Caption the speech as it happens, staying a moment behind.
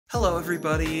Hello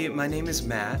everybody, my name is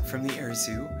Matt from the Air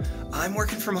Zoo. I'm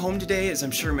working from home today, as I'm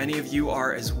sure many of you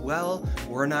are as well.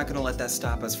 We're not going to let that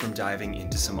stop us from diving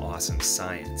into some awesome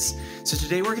science. So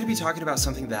today we're going to be talking about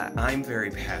something that I'm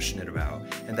very passionate about,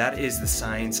 and that is the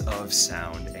science of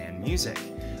sound and music.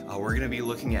 We're going to be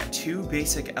looking at two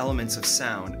basic elements of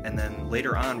sound, and then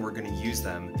later on we're going to use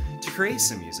them to create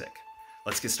some music.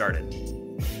 Let's get started.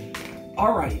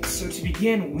 Alright, so to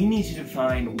begin, we need to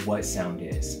define what sound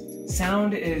is.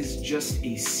 Sound is just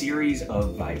a series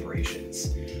of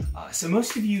vibrations. So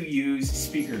most of you use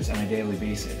speakers on a daily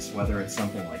basis, whether it's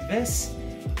something like this,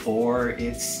 or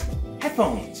it's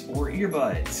headphones or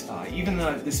earbuds, even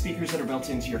the speakers that are built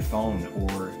into your phone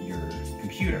or your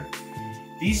computer.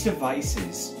 These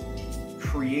devices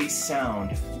create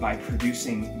sound by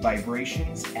producing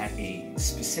vibrations at a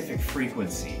specific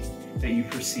frequency that you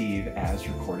perceive as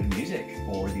recorded music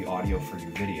or the audio for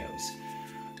your videos.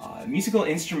 Musical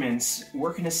instruments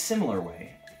work in a similar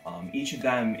way. Each of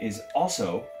them is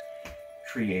also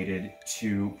created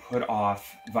to put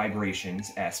off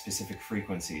vibrations at specific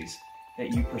frequencies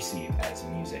that you perceive as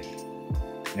music.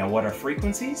 Now, what are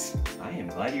frequencies? I am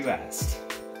glad you asked.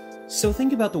 So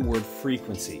think about the word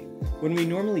frequency. When we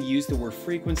normally use the word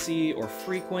frequency or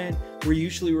frequent, we're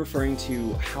usually referring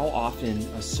to how often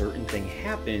a certain thing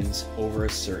happens over a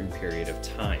certain period of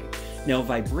time. Now,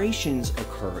 vibrations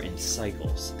occur in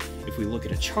cycles. If we look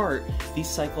at a chart, these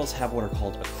cycles have what are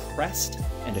called a crest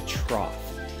and a trough.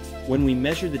 When we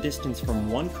measure the distance from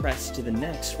one crest to the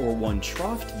next or one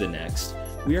trough to the next,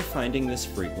 we are finding this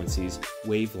frequency's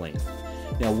wavelength.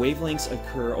 Now, wavelengths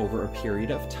occur over a period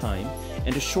of time,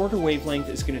 and a shorter wavelength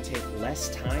is going to take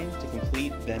less time to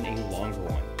complete than a longer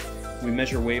one. We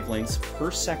measure wavelengths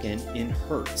per second in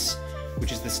hertz,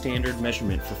 which is the standard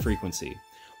measurement for frequency.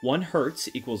 1 hertz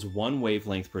equals 1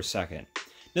 wavelength per second.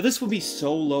 Now, this would be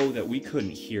so low that we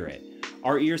couldn't hear it.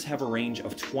 Our ears have a range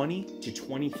of 20 to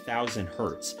 20,000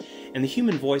 hertz, and the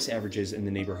human voice averages in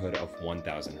the neighborhood of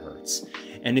 1,000 hertz.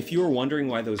 And if you are wondering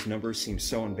why those numbers seem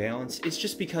so unbalanced, it's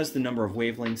just because the number of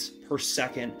wavelengths per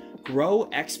second grow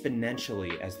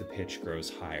exponentially as the pitch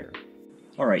grows higher.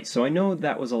 Alright, so I know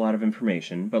that was a lot of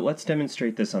information, but let's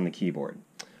demonstrate this on the keyboard.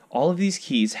 All of these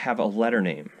keys have a letter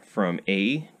name from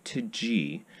A to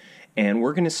G, and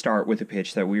we're going to start with a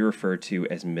pitch that we refer to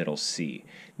as middle C.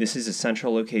 This is a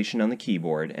central location on the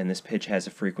keyboard, and this pitch has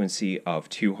a frequency of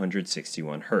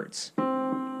 261 hertz.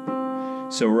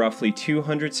 So roughly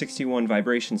 261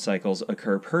 vibration cycles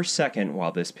occur per second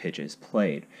while this pitch is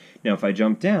played. Now if I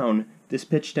jump down, this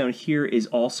pitch down here is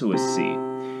also a C.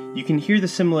 You can hear the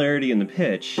similarity in the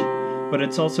pitch, but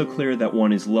it's also clear that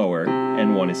one is lower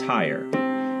and one is higher.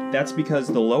 That's because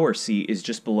the lower C is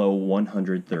just below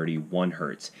 131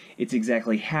 hertz. It's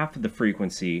exactly half of the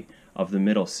frequency of the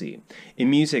middle C. In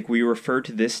music, we refer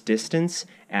to this distance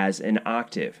as an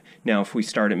octave. Now, if we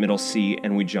start at middle C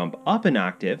and we jump up an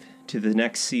octave to the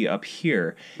next C up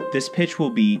here, this pitch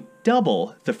will be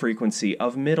double the frequency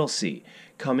of middle C,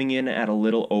 coming in at a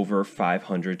little over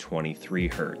 523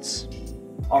 hertz.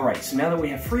 Alright, so now that we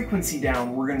have frequency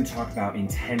down, we're going to talk about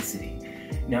intensity.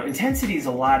 Now, intensity is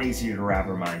a lot easier to wrap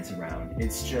our minds around.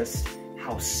 It's just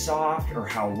how soft or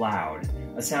how loud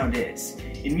a sound is.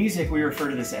 In music, we refer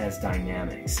to this as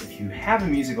dynamics. If you have a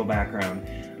musical background,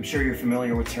 I'm sure you're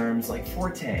familiar with terms like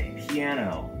forte,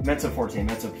 piano, mezzo forte,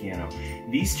 mezzo piano.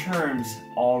 These terms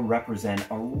all represent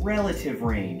a relative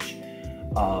range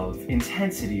of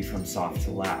intensity from soft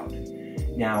to loud.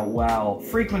 Now, while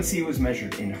frequency was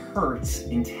measured in hertz,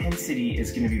 intensity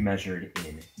is going to be measured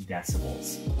in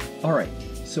decibels. Alright,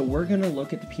 so we're going to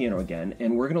look at the piano again,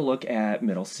 and we're going to look at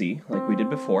middle C, like we did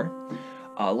before.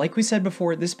 Like we said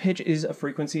before, this pitch is a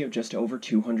frequency of just over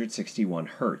 261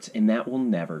 hertz, and that will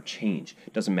never change.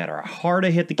 Doesn't matter how hard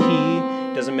I hit the key,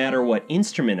 doesn't matter what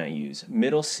instrument I use,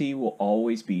 middle C will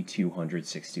always be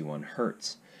 261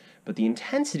 hertz. But the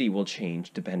intensity will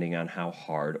change depending on how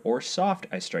hard or soft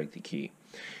I strike the key.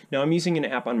 Now, I'm using an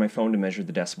app on my phone to measure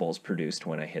the decibels produced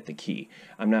when I hit the key.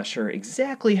 I'm not sure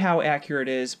exactly how accurate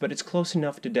it is, but it's close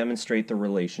enough to demonstrate the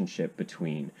relationship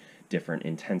between different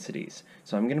intensities.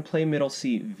 So I'm going to play middle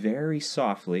C very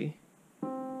softly.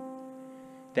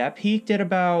 That peaked at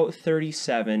about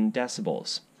 37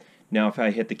 decibels. Now if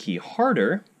I hit the key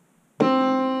harder,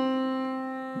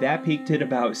 that peaked at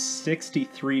about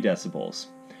 63 decibels.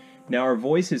 Now our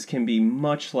voices can be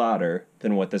much louder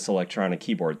than what this electronic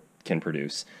keyboard can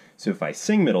produce. So if I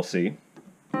sing middle C,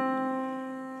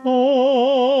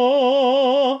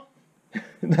 oh,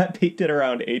 that peaked at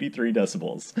around 83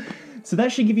 decibels. So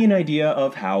that should give you an idea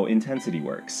of how intensity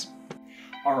works.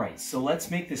 Alright, so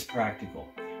let's make this practical.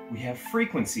 We have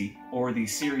frequency, or the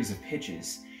series of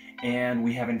pitches, And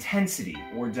we have intensity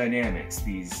or dynamics,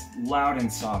 these loud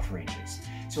and soft ranges.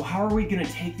 So how are we going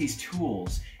to take these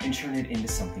tools and turn it into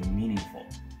something meaningful?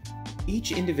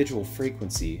 Each individual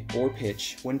frequency or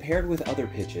pitch, when paired with other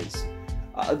pitches,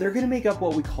 they're going to make up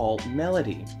what we call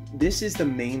melody. This is the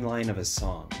main line of a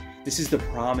song. This is the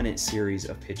prominent series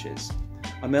of pitches.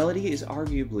 A melody is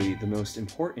arguably the most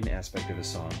important aspect of a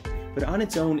song, but on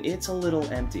its own, it's a little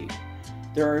empty.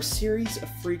 There are a series of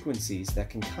frequencies that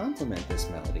can complement this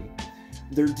melody.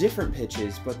 They're different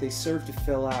pitches, but they serve to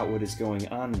fill out what is going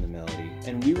on in the melody,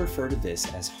 and we refer to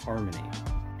this as harmony.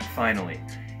 Finally,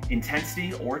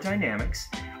 intensity or dynamics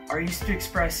are used to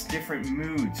express different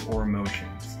moods or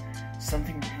emotions.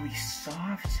 Something really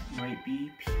soft might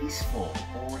be peaceful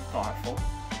or thoughtful.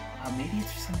 Maybe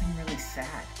it's something really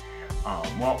sad.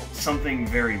 While something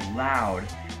very loud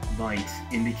might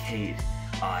indicate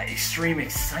extreme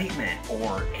excitement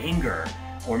or anger,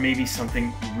 or maybe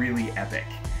something really epic.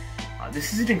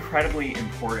 This is an incredibly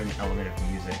important element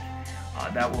of music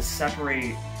that will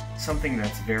separate something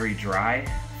that's very dry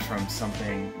from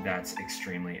something that's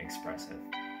extremely expressive.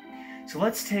 So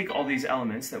let's take all these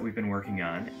elements that we've been working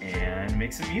on and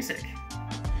make some music.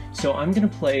 So I'm going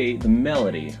to play the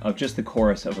melody of just the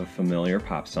chorus of a familiar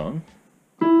pop song.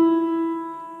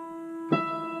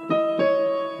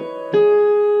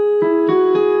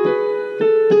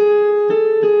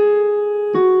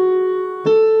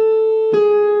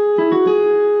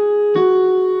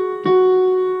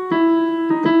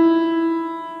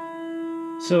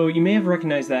 So you may have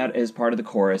recognized that as part of the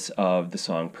chorus of the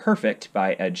song Perfect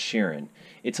by Ed Sheeran.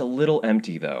 It's a little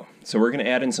empty though, so we're going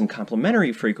to add in some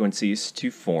complementary frequencies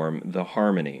to form the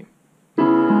harmony.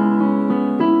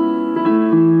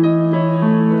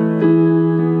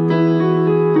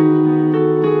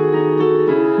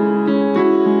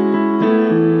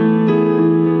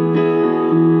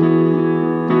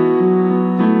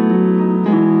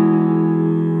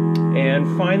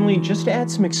 Finally, just to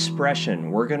add some expression,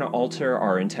 we're going to alter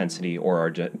our intensity or our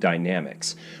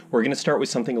dynamics. We're going to start with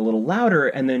something a little louder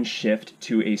and then shift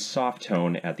to a soft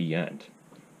tone at the end.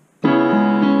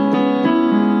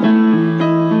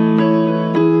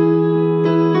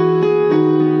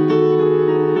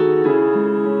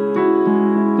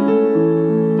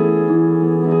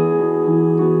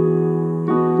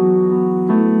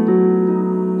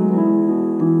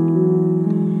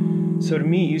 So to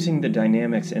me, using the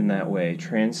dynamics in that way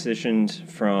transitioned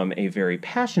from a very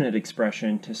passionate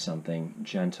expression to something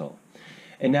gentle.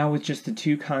 And now with just the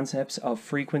two concepts of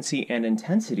frequency and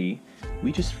intensity,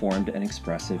 we just formed an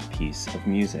expressive piece of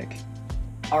music.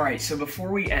 Alright, so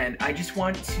before we end, I just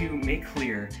want to make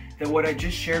clear that what I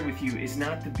just shared with you is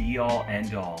not the be-all,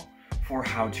 end-all for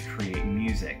how to create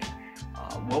music.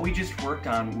 What we just worked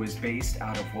on was based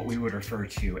out of what we would refer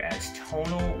to as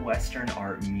tonal Western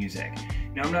art music.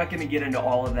 Now, I'm not going to get into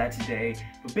all of that today,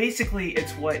 but basically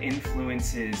it's what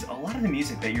influences a lot of the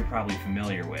music that you're probably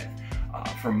familiar with,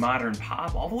 from modern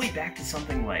pop all the way back to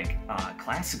something like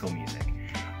classical music.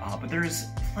 But there's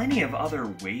plenty of other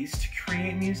ways to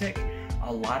create music.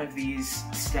 A lot of these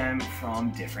stem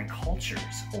from different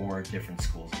cultures or different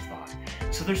schools of thought.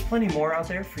 So there's plenty more out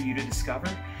there for you to discover.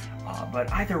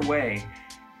 But either way,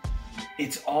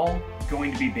 it's all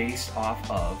going to be based off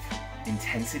of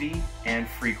intensity and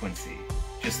frequency,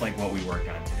 just like what we worked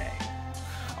on today.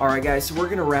 Alright guys, so we're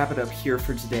going to wrap it up here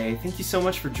for today. Thank you so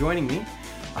much for joining me.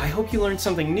 I hope you learned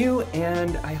something new,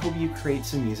 and I hope you create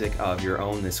some music of your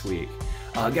own this week.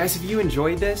 Guys, if you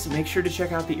enjoyed this, make sure to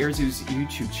check out the Erzoo's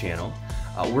YouTube channel.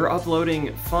 We're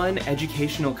uploading fun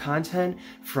educational content,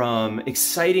 from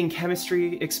exciting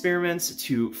chemistry experiments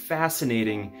to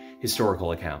fascinating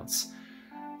historical accounts.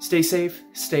 Stay safe,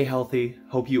 stay healthy.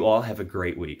 Hope you all have a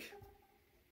great week.